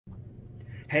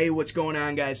Hey, what's going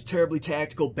on, guys? Terribly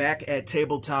Tactical back at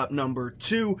tabletop number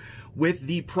 2 with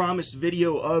the promised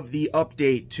video of the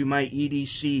update to my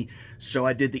EDC. So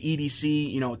I did the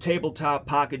EDC, tabletop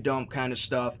pocket dump kind of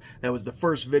stuff. That was the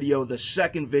first video. The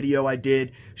second video I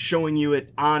did showing you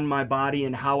it on my body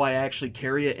and how I actually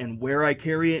carry it and where I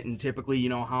carry it, and typically,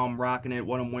 how I'm rocking it,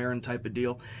 what I'm wearing type of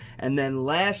deal. And then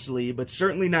lastly, but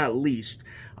certainly not least,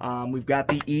 we've got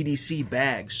the EDC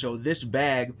bag. So this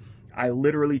bag I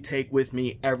literally take with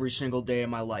me every single day of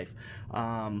my life.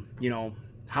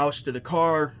 House to the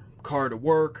car, car to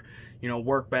work,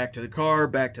 work back to the car,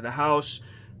 back to the house,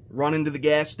 run into the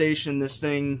gas station. This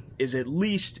thing is at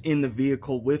least in the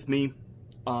vehicle with me.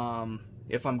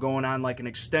 If I'm going on like an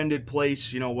extended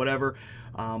place, whatever,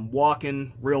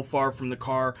 walking real far from the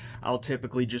car, I'll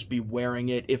typically just be wearing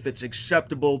it if it's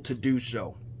acceptable to do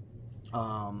so.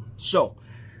 So,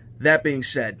 that being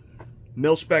said,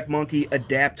 Mil-Spec Monkey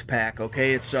Adapt Pack,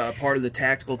 okay? It's part of the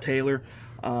Tactical Tailor.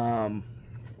 Let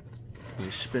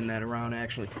me spin that around,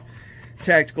 actually.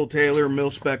 Tactical Tailor,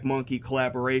 Mil-Spec Monkey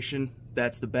collaboration.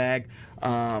 That's the bag.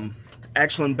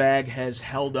 Excellent bag, has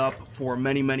held up for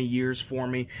many, many years for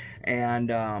me,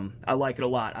 and I like it a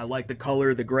lot. I like the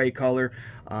color, the gray color.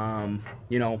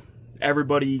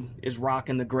 Everybody is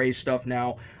rocking the gray stuff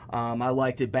now. I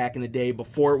liked it back in the day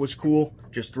before it was cool.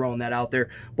 Just throwing that out there.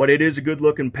 But it is a good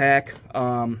looking pack.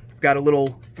 I've got a little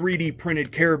 3D printed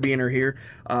carabiner here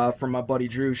from my buddy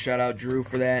Drew. Shout out Drew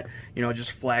for that.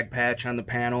 Just flag patch on the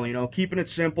panel. Keeping it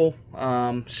simple.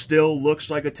 Still looks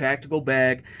like a tactical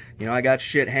bag. I got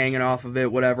shit hanging off of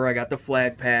it, whatever. I got the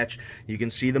flag patch. You can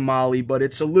see the molly, but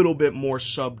it's a little bit more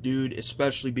subdued,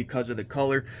 especially because of the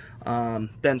color,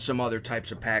 than some other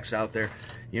types of packs out there.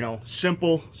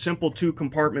 Simple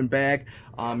 2-compartment bag.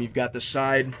 You've got the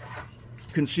side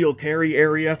concealed carry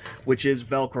area, which is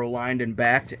Velcro lined and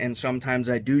backed, and sometimes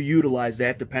I do utilize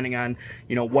that depending on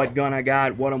what gun I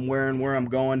got, what I'm wearing, where I'm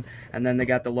going. And then they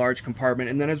got the large compartment,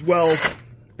 and then as well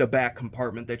the back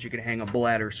compartment that you can hang a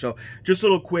bladder. So just a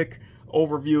little quick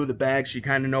overview of the bag so you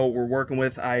kind of know what we're working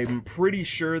with. I'm pretty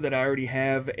sure that I already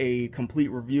have a complete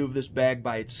review of this bag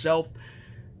by itself.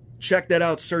 Check that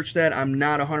out, search that. I'm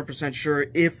not 100% sure.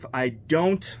 If I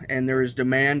don't, and there is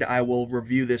demand, I will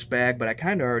review this bag, but I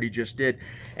kind of already just did.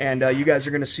 And you guys are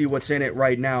going to see what's in it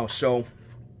right now. So,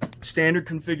 standard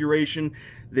configuration.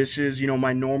 This is,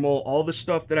 my normal, all the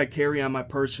stuff that I carry on my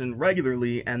person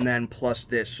regularly, and then plus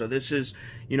this. So this is,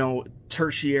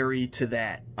 tertiary to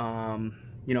that.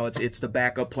 It's the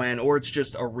backup plan, or it's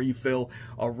just a refill,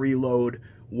 a reload,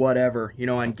 whatever,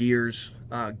 on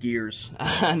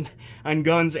on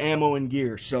guns, ammo, and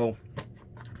gear. So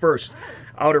first,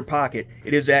 outer pocket.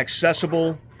 It is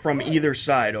accessible from either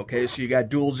side, okay? So you got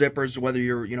dual zippers, whether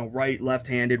you're, right,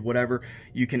 left-handed, whatever,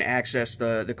 you can access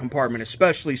the compartment,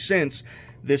 especially since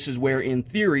this is where, in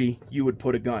theory, you would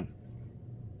put a gun.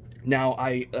 Now,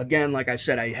 again, like I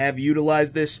said, I have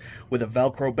utilized this with a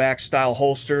Velcro back style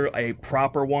holster, a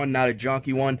proper one, not a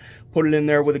junky one. Put it in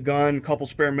there with a gun, a couple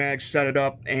spare mags, set it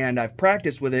up, and I've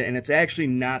practiced with it, and it's actually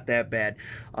not that bad.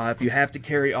 If you have to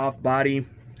carry off body,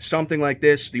 something like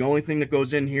this, the only thing that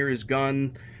goes in here is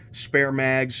gun, spare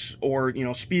mags, or,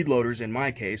 speed loaders in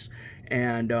my case.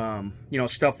 And,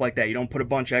 stuff like that. You don't put a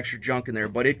bunch of extra junk in there,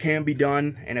 but it can be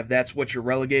done, and if that's what you're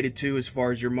relegated to as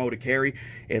far as your mode of carry,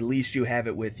 at least you have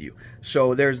it with you.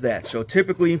 So there's that. So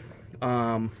typically,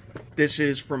 this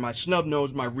is for my snub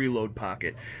nose, my reload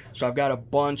pocket. So I've got a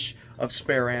bunch of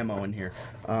spare ammo in here.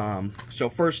 So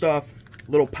first off,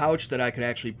 little pouch that I could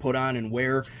actually put on and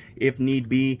wear if need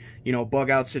be, bug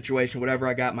out situation, whatever.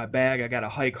 I got my bag, I got to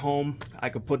hike home, I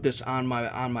could put this on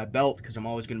my belt, because I'm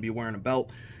always going to be wearing a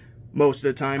belt most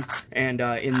of the time. And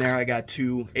in there I got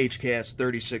 2 HKS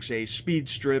 36A speed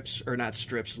strips, or not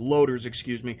strips, loaders,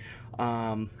 excuse me,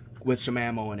 with some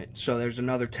ammo in it. So there's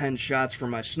another 10 shots for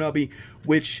my snubby,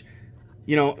 which,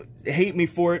 hate me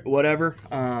for it, whatever.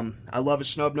 I love a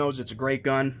snub nose, it's a great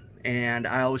gun, and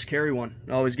I always carry one.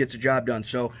 It always gets the job done.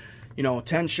 So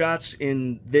 10 shots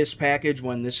in this package,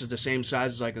 when this is the same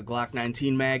size as like a Glock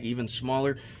 19 mag, even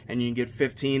smaller, and you can get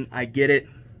 15, I get it.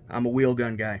 I'm a wheel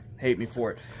gun guy. Hate me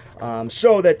for it.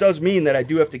 So that does mean that I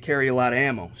do have to carry a lot of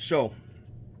ammo. So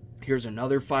here's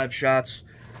another 5 shots.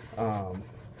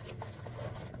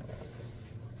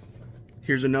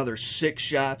 Here's another 6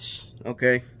 shots.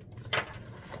 Okay.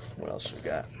 What else we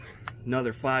got?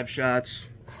 Another 5 shots.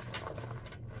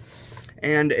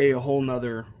 And a whole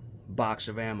nother box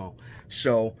of ammo.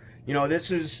 So,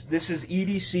 this is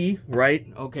EDC, right?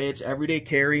 Okay, it's everyday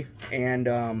carry. And,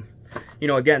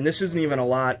 again, this isn't even a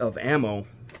lot of ammo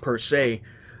per se.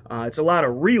 It's a lot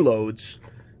of reloads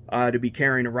to be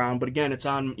carrying around, but again, it's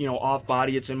on, off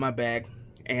body, it's in my bag.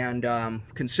 And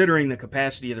considering the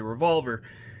capacity of the revolver,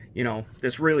 you know,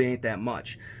 this really ain't that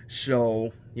much.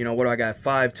 So, you know, what do I got?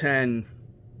 5, 10,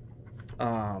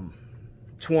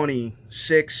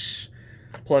 26,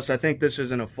 plus I think this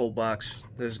isn't a full box.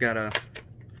 There's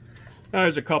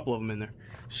a couple of them in there.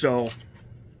 So,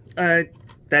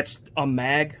 that's a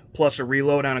mag plus a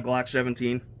reload on a Glock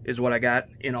 17 is what I got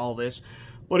in all this.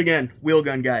 But again, wheel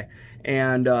gun guy.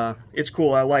 And it's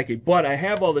cool, I like it. But I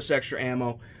have all this extra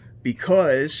ammo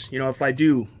because, you know, if I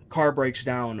do, car breaks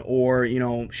down or, you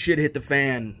know, shit hit the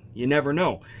fan, you never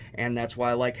know. And that's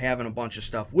why I like having a bunch of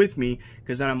stuff with me,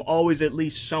 because then I'm always at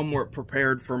least somewhat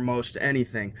prepared for most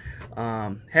anything.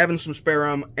 Having some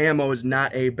spare ammo is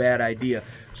not a bad idea.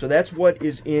 So that's what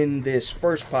is in this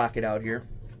first pocket out here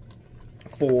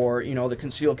for, you know, the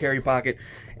concealed carry pocket.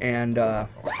 And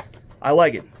I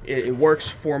like it. It works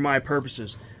for my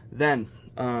purposes. Then,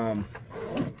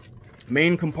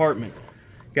 main compartment.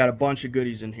 Got a bunch of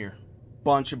goodies in here.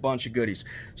 Bunch of goodies.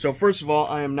 So first of all,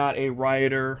 I am not a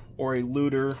rioter or a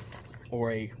looter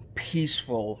or a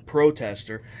peaceful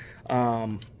protester.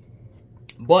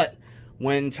 But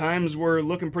when times were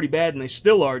looking pretty bad, and they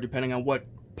still are, depending on what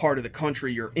part of the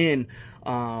country you're in,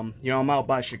 you know, I'm out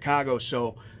by Chicago,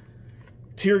 so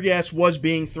tear gas was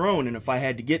being thrown, and if I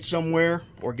had to get somewhere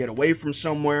or get away from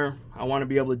somewhere, I want to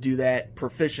be able to do that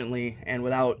proficiently and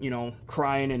without, you know,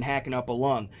 crying and hacking up a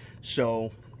lung.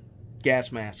 So,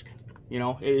 gas mask. You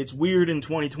know, it's weird in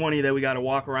 2020 that we got to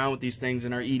walk around with these things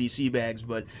in our EDC bags,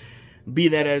 but be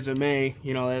that as it may,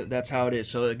 you know, that's how it is.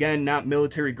 So again, not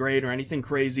military grade or anything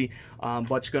crazy,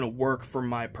 but it's going to work for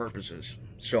my purposes.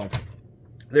 So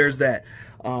there's that.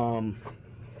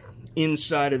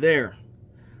 Inside of there,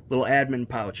 little admin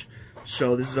pouch.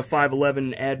 So this is a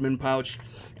 511 admin pouch,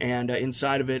 and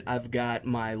inside of it I've got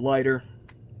my lighter,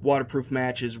 waterproof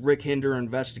matches, Rick Hinder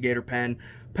investigator pen,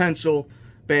 pencil,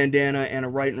 bandana, and a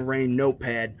Write in Rain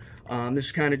notepad. This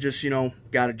is kind of just, you know,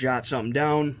 got to jot something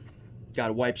down, got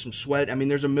to wipe some sweat. I mean,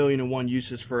 there's 1,000,001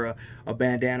 uses for a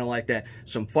bandana like that.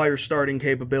 Some fire starting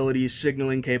capabilities,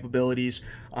 signaling capabilities,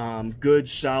 good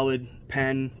solid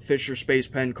pen, Fisher Space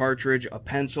Pen cartridge, a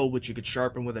pencil which you could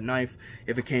sharpen with a knife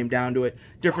if it came down to it,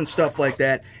 different stuff like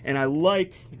that. And I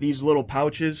like these little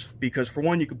pouches because, for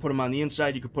one, you could put them on the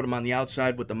inside, you could put them on the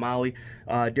outside with the molly,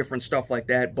 different stuff like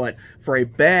that. But for a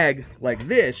bag like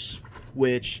this,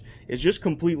 which is just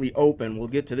completely open, we'll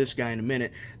get to this guy in a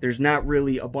minute, there's not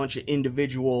really a bunch of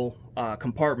individual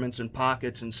compartments and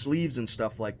pockets and sleeves and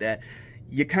stuff like that.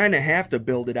 You kind of have to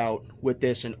build it out with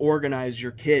this and organize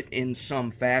your kit in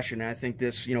some fashion. And I think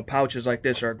this, you know, pouches like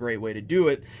this are a great way to do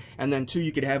it. And then too,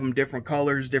 you could have them different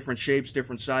colors, different shapes,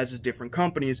 different sizes, different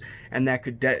companies, and that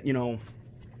could, you know,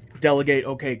 delegate,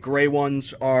 okay, gray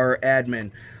ones are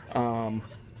admin,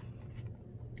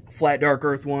 flat dark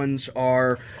earth ones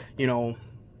are, you know,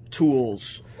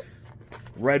 tools,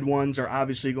 red ones are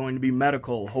obviously going to be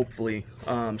medical, hopefully,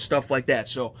 stuff like that.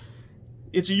 So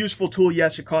it's a useful tool.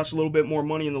 Yes, it costs a little bit more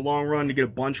money in the long run to get a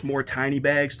bunch more tiny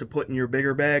bags to put in your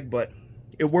bigger bag, but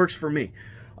it works for me.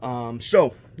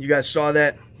 So you guys saw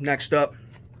that. Next up,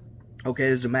 okay,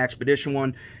 this is a Maxpedition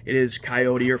one. It is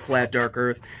Coyote or Flat Dark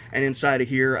Earth. And inside of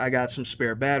here, I got some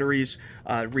spare batteries,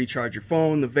 recharge your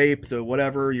phone, the vape, the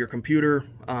whatever, your computer.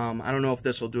 I don't know if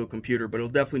this will do a computer, but it'll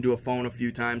definitely do a phone a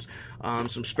few times.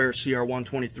 Some spare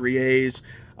CR123As,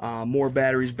 more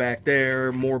batteries back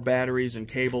there, more batteries and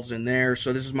cables in there.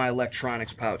 So this is my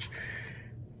electronics pouch.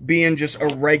 Being just a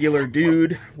regular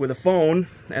dude with a phone,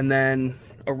 and then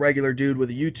a regular dude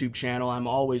with a YouTube channel, I'm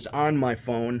always on my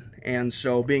phone, and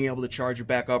so being able to charge it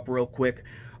back up real quick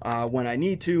when I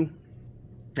need to,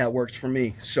 that works for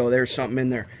me. So there's something in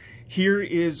there. Here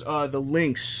is the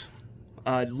Lynx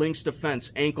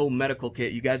Defense Ankle Medical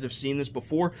Kit. You guys have seen this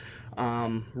before.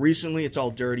 Recently, it's all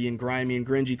dirty and grimy and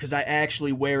gringy because I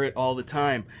actually wear it all the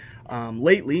time.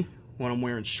 Lately, when I'm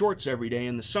wearing shorts every day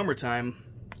in the summertime,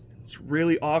 it's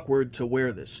really awkward to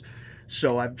wear this.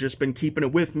 So I've just been keeping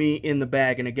it with me in the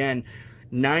bag. And again,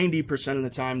 90% of the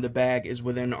time the bag is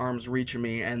within arm's reach of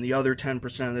me, and the other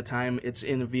 10% of the time it's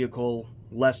in a vehicle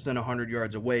less than 100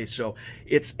 yards away. So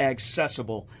it's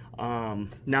accessible.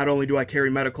 Not only do I carry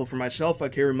medical for myself, I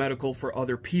carry medical for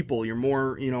other people. You're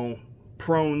more, you know,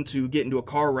 prone to get into a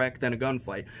car wreck than a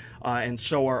gunfight, and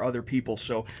so are other people.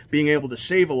 So being able to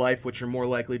save a life, which you're more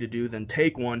likely to do than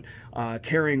take one,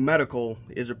 carrying medical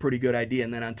is a pretty good idea.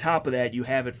 And then on top of that, you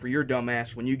have it for your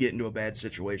dumbass when you get into a bad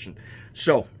situation.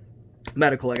 So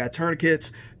medical, I got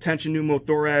tourniquets, tension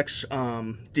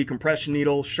pneumothorax, decompression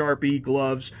needle, Sharpie,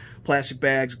 gloves, plastic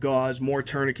bags, gauze, more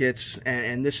tourniquets,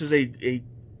 and this is a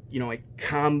you know, a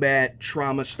combat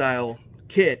trauma style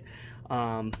kit.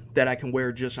 that I can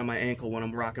wear just on my ankle when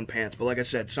I'm rocking pants. But like I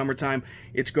said, summertime,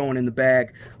 it's going in the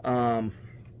bag.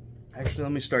 Actually,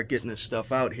 let me start getting this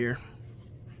stuff out here.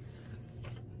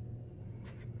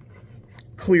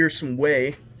 Clear some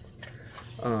way,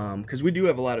 because we do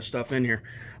have a lot of stuff in here.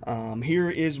 Here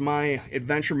is my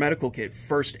Adventure Medical Kit,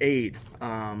 First Aid.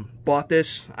 Bought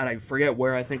this, I forget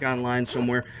where, I think online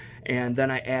somewhere, and then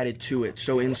I added to it.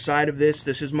 So inside of this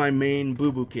is my main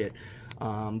boo-boo kit.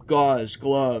 Gauze,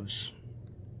 gloves,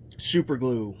 super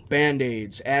glue,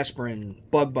 band-aids, aspirin,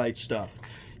 bug bite stuff.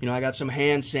 You know, I got some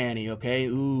hand sani, okay?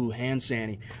 Ooh, hand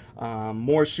sani.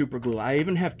 More super glue. I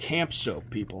even have camp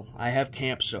soap, people. I have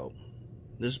camp soap.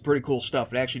 This is pretty cool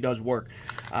stuff. It actually does work.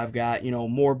 I've got, you know,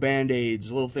 more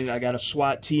band-aids, little things. I got a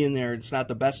SWAT T in there. It's not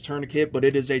the best tourniquet, but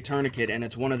it is a tourniquet, and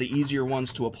it's one of the easier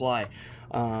ones to apply.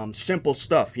 Simple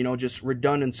stuff, you know, just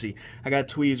redundancy. I got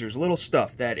tweezers, little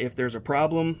stuff that if there's a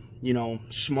problem, you know,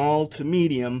 small to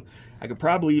medium, I could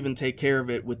probably even take care of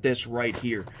it with this right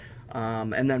here.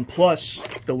 And then plus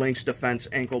the Lynx Defense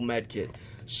Ankle Med Kit.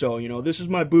 So, you know, this is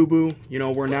my boo-boo. You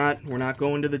know, we're not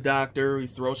going to the doctor. We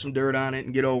throw some dirt on it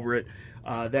and get over it.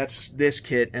 That's this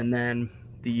kit, and then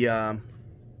the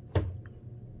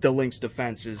Lynx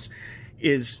Defense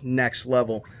is next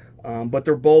level. But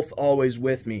they're both always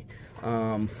with me.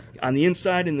 On the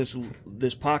inside, in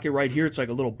this pocket right here, it's like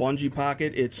a little bungee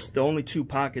pocket. It's the only two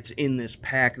pockets in this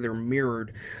pack. They're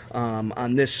mirrored.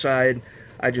 On this side,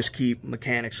 I just keep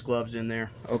mechanics gloves in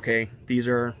there. Okay, these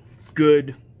are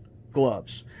good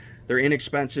gloves. They're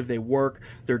inexpensive. They work.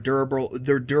 They're durable.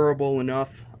 They're durable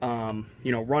enough.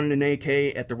 You know, running an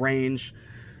AK at the range,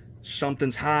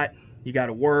 something's hot, you got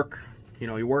to work. You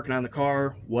know, you're working on the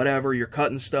car, whatever. You're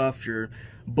cutting stuff. You're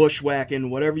bushwhacking.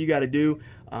 Whatever you got to do.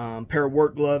 Pair of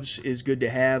work gloves is good to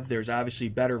have. There's obviously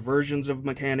better versions of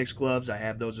mechanics gloves. I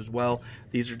have those as well.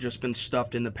 These have just been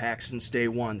stuffed in the pack since day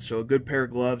one. So a good pair of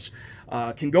gloves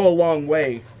can go a long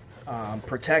way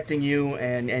protecting you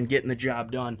and getting the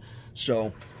job done.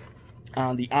 So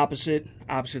on the opposite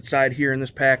side here in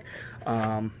this pack,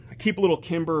 I keep a little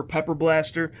Kimber pepper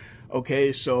blaster.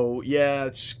 Okay, so yeah,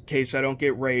 it's in case I don't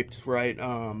get raped, right?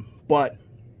 But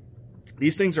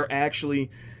these things are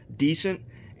actually decent,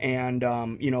 and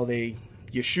you know,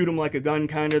 you shoot them like a gun,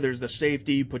 kind of. There's the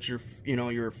safety. You put your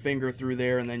finger through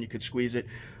there, and then you could squeeze it.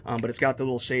 But it's got the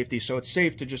little safety, so it's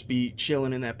safe to just be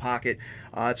chilling in that pocket.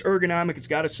 It's ergonomic. It's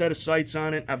got a set of sights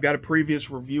on it. I've got a previous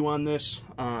review on this.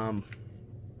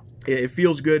 It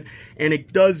feels good, and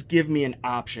it does give me an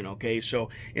option, okay? So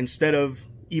instead of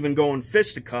even going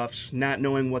fisticuffs, not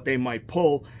knowing what they might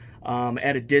pull,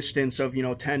 at a distance of, you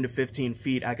know, 10 to 15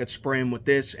 feet, I could spray them with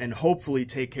this and hopefully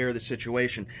take care of the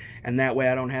situation. And that way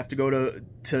I don't have to go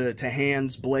to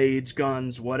hands, blades,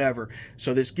 guns, whatever.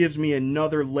 So this gives me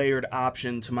another layered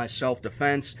option to my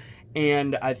self-defense,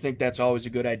 and I think that's always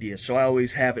a good idea. So I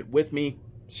always have it with me.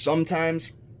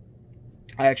 Sometimes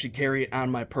I actually carry it on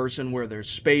my person where there's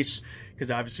space, because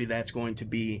obviously that's going to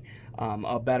be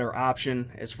a better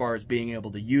option as far as being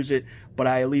able to use it, but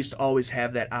I at least always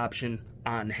have that option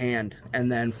on hand.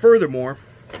 And then furthermore,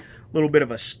 a little bit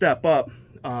of a step up,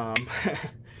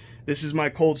 this is my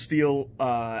Cold Steel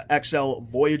XL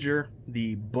Voyager,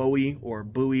 the Bowie or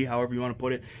Bowie, however you want to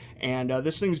put it, and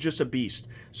this thing's just a beast.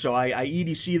 So I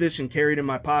EDC this and carry it in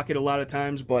my pocket a lot of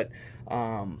times, but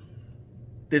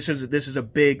this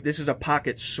is a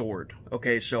pocket sword.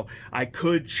 Okay, so I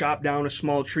could chop down a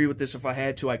small tree with this if I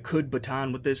had to. I could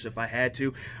baton with this if I had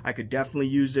to. I could definitely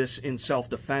use this in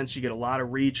self-defense. You get a lot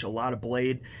of reach, a lot of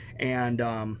blade, and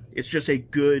it's just a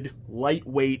good,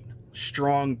 lightweight,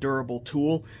 strong, durable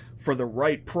tool for the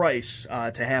right price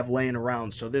to have laying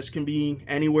around. So this can be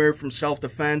anywhere from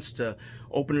self-defense to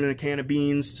opening a can of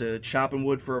beans to chopping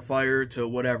wood for a fire to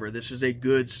whatever. This is a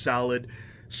good, solid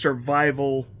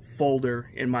survival folder,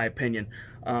 in my opinion,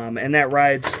 and that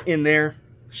rides in there.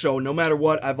 So no matter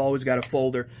what, I've always got a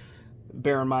folder.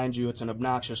 Bear in mind, it's an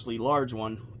obnoxiously large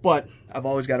one, but I've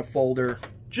always got a folder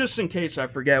just in case I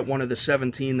forget one of the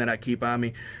 17 that I keep on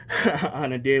me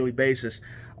on a daily basis.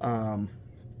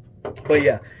 But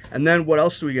yeah, and then what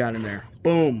else do we got in there?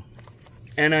 Boom,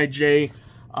 NIJ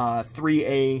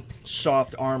 3A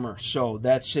soft armor. So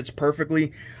that sits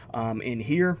perfectly in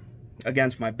here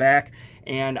against my back,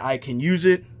 and I can use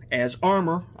it as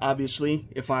armor, obviously,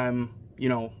 if I'm, you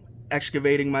know,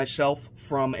 excavating myself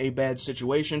from a bad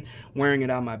situation, wearing it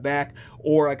on my back,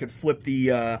 or I could flip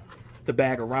the the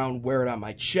bag around, wear it on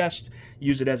my chest,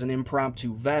 use it as an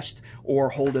impromptu vest, or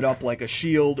hold it up like a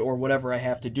shield or whatever I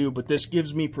have to do. But this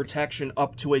gives me protection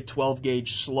up to a 12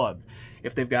 gauge slug.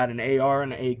 If they've got an AR,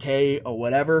 an AK, or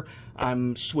whatever,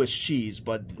 I'm Swiss cheese.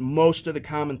 But most of the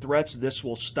common threats, this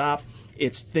will stop.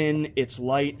 It's thin, it's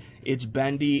light, it's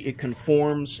bendy, it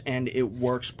conforms, and it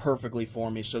works perfectly for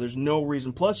me. So there's no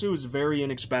reason. Plus, it was very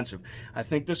inexpensive. I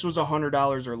think this was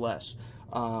 $100 or less.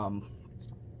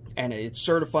 And it's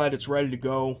certified, it's ready to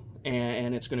go,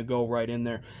 and it's going to go right in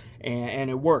there.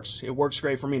 And it works. It works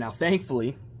great for me. Now,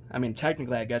 thankfully, I mean,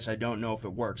 technically, I guess I don't know if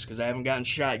it works because I haven't gotten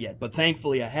shot yet. But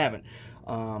thankfully, I haven't.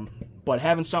 But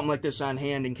having something like this on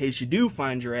hand in case you do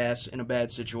find your ass in a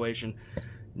bad situation,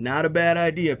 not a bad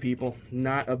idea, people.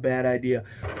 Not a bad idea.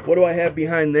 What do I have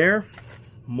behind there?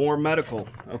 More medical.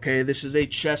 Okay, this is a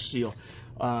chest seal.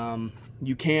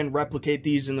 You can replicate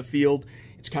these in the field.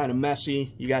 It's kind of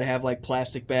messy. You got to have like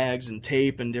plastic bags and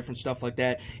tape and different stuff like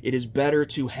that. It is better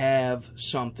to have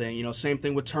something. You know, same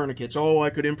thing with tourniquets. Oh, I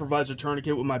could improvise a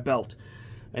tourniquet with my belt.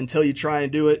 Until you try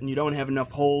and do it and you don't have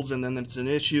enough holes, and then it's an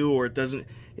issue, or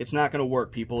it's not going to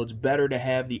work, people. It's better to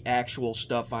have the actual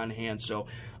stuff on hand. So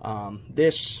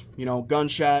this, you know,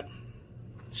 gunshot,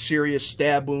 serious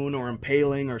stab wound or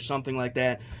impaling or something like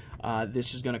that,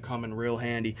 this is going to come in real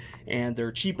handy. And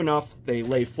they're cheap enough, they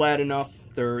lay flat enough,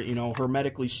 they're, you know,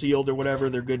 hermetically sealed or whatever,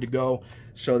 they're good to go.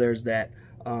 So there's that.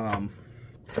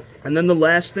 And then the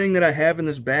last thing that I have in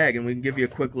this bag, and we can give you a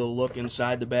quick little look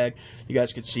inside the bag. You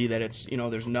guys can see that it's, you know,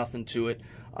 there's nothing to it.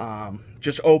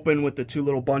 Just open with the two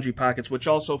little bungee pockets, which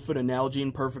also fit a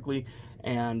Nalgene perfectly,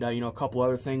 and, you know, a couple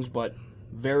other things, but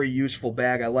very useful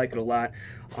bag. I like it a lot.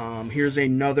 Here's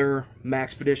another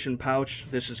Maxpedition pouch.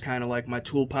 This is kind of like my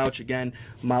tool pouch again,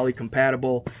 Molly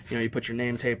compatible. You know, you put your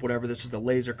name tape, whatever. This is the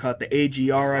laser cut, the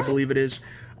A.G.R.A, I believe it is.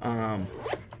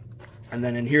 And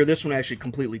then in here, this one actually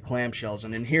completely clamshells.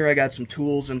 And in here, I got some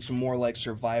tools and some more like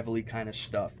survival-y kind of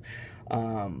stuff.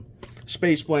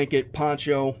 Space blanket,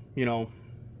 poncho, you know,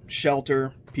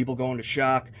 shelter, people going to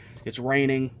shock, it's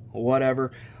raining,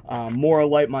 whatever. More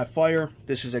Light My Fire.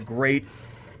 This is a great,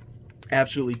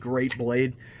 absolutely great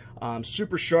blade.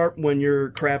 Super sharp when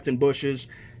you're crafting bushes.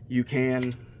 You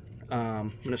can, I'm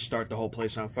going to start the whole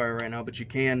place on fire right now, but you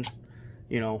can,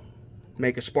 you know,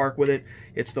 make a spark with it.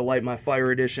 It's the Light My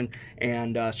Fire edition.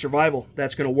 And survival,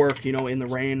 that's going to work, you know, in the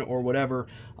rain or whatever.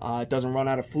 It doesn't run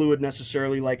out of fluid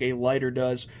necessarily like a lighter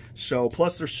does. So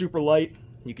plus they're super light.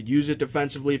 You could use it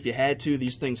defensively if you had to.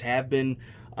 These things have been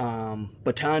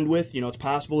batoned with, you know, it's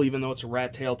possible, even though it's a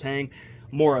rat tail tang.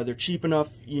 More, they're cheap enough.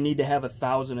 You need to have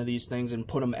 1,000 of these things and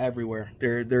put them everywhere.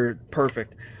 They're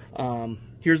perfect.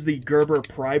 Here's the Gerber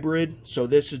Prybrid. So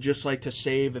this is just like to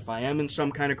save if I am in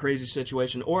some kind of crazy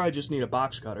situation, or I just need a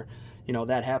box cutter. You know,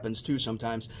 that happens too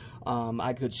sometimes.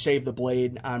 I could save the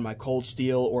blade on my cold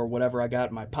steel or whatever I got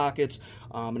in my pockets.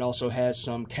 It also has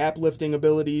some cap lifting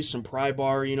abilities, some pry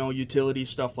bar, you know, utility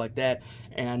stuff like that,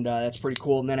 and that's pretty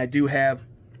cool. And then I do have,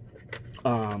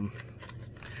 you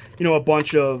know, a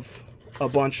bunch of,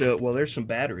 well, there's some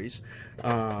batteries.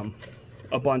 Oh,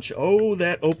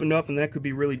 that opened up, and that could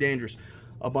be really dangerous.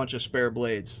 A bunch of spare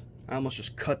blades. I almost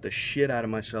just cut the shit out of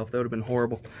myself. That would have been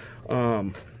horrible.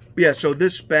 But yeah, so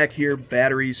this back here,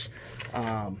 batteries,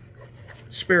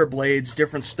 spare blades,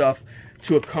 different stuff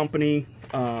to accompany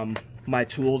my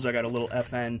tools. I got a little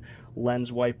FN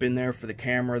lens wipe in there for the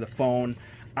camera, the phone,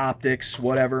 optics,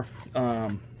 whatever.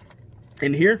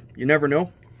 In here, you never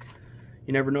know.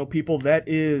 You never know, people. That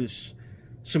is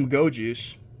some Go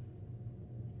juice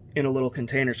in a little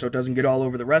container so it doesn't get all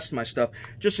over the rest of my stuff.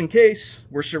 Just in case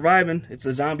we're surviving, it's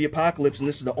a zombie apocalypse and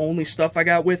this is the only stuff I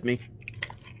got with me.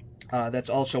 That's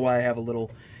also why I have a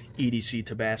little EDC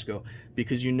Tabasco,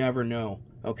 because you never know.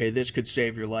 Okay, this could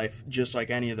save your life just like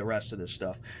any of the rest of this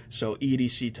stuff. So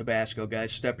EDC Tabasco,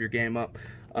 guys, step your game up.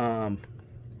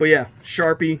 But yeah,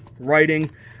 Sharpie,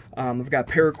 writing. I've got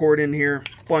paracord in here,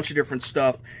 a bunch of different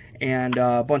stuff, and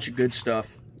a bunch of good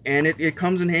stuff. And it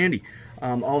comes in handy.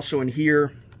 Also in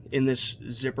here, in this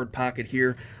zippered pocket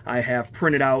here, I have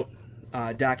printed out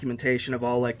documentation of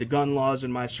all like the gun laws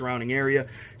in my surrounding area,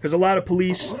 because a lot of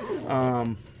police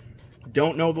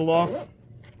don't know the law,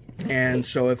 and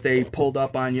so if they pulled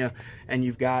up on you and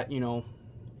you've got, you know,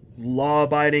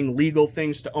 law-abiding legal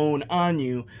things to own on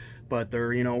you, but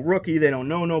they're, you know, rookie, they don't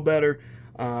know no better,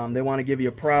 they want to give you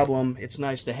a problem, it's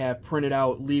nice to have printed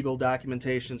out legal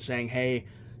documentation saying, hey,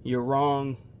 you're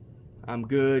wrong, I'm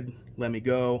good, let me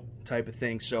go, type of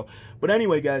thing. So, but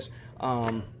anyway, guys,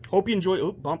 hope you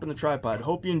enjoyed, bumping the tripod,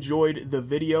 hope you enjoyed the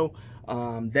video.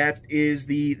 That is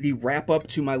the wrap up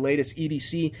to my latest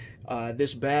EDC.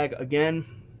 This bag, again,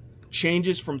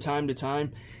 changes from time to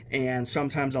time, and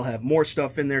sometimes I'll have more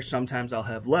stuff in there, sometimes I'll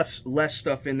have less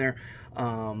stuff in there.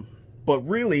 But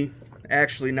really,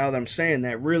 actually, now that I'm saying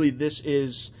that, really this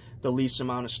is the least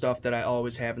amount of stuff that I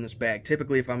always have in this bag.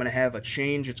 Typically, if I'm going to have a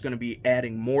change, it's going to be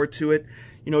adding more to it,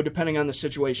 you know, depending on the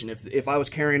situation. If I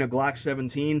was carrying a Glock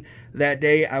 17 that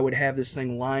day, I would have this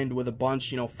thing lined with a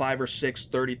bunch, you know, 5 or 6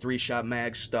 33-shot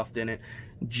mags stuffed in it,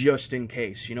 just in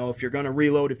case. You know, if you're going to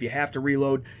reload, if you have to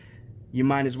reload, you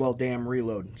might as well damn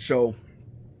reload. So,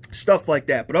 stuff like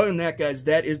that. But other than that, guys,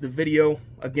 that is the video.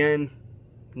 Again,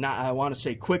 not, I want to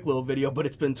say quick little video, but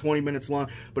it's been 20 minutes long.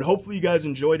 But hopefully you guys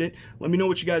enjoyed it. Let me know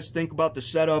what you guys think about the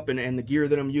setup and the gear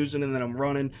that I'm using and that I'm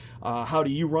running. How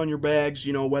do you run your bags?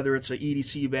 You know, whether it's a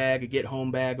EDC bag, a get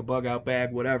home bag, a bug out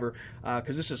bag, whatever.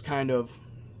 Because this is kind of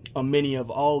a mini of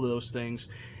all of those things.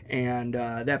 And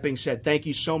that being said, thank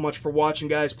you so much for watching,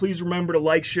 guys. Please remember to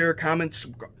like, share, comment,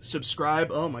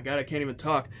 subscribe. Oh my God, I can't even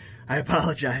talk. I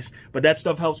apologize. But that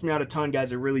stuff helps me out a ton,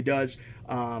 guys. It really does.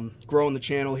 Growing the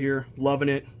channel here. Loving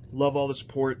it. Love all the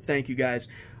support. Thank you, guys.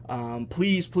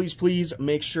 Please, please, please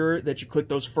make sure that you click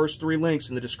those first 3 links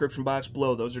in the description box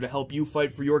below. Those are to help you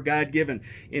fight for your God-given,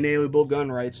 inalienable gun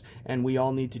rights, and we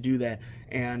all need to do that.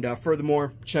 And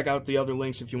furthermore, check out the other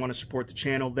links if you want to support the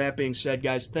channel. That being said,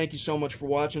 guys, thank you so much for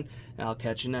watching, and I'll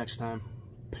catch you next time.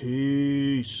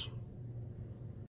 Peace.